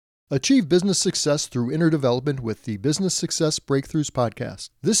Achieve business success through inner development with the Business Success Breakthroughs podcast.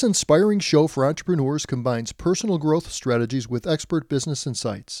 This inspiring show for entrepreneurs combines personal growth strategies with expert business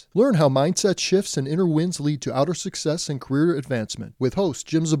insights. Learn how mindset shifts and inner wins lead to outer success and career advancement with host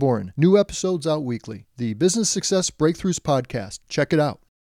Jim Zaborin. New episodes out weekly. The Business Success Breakthroughs podcast. Check it out.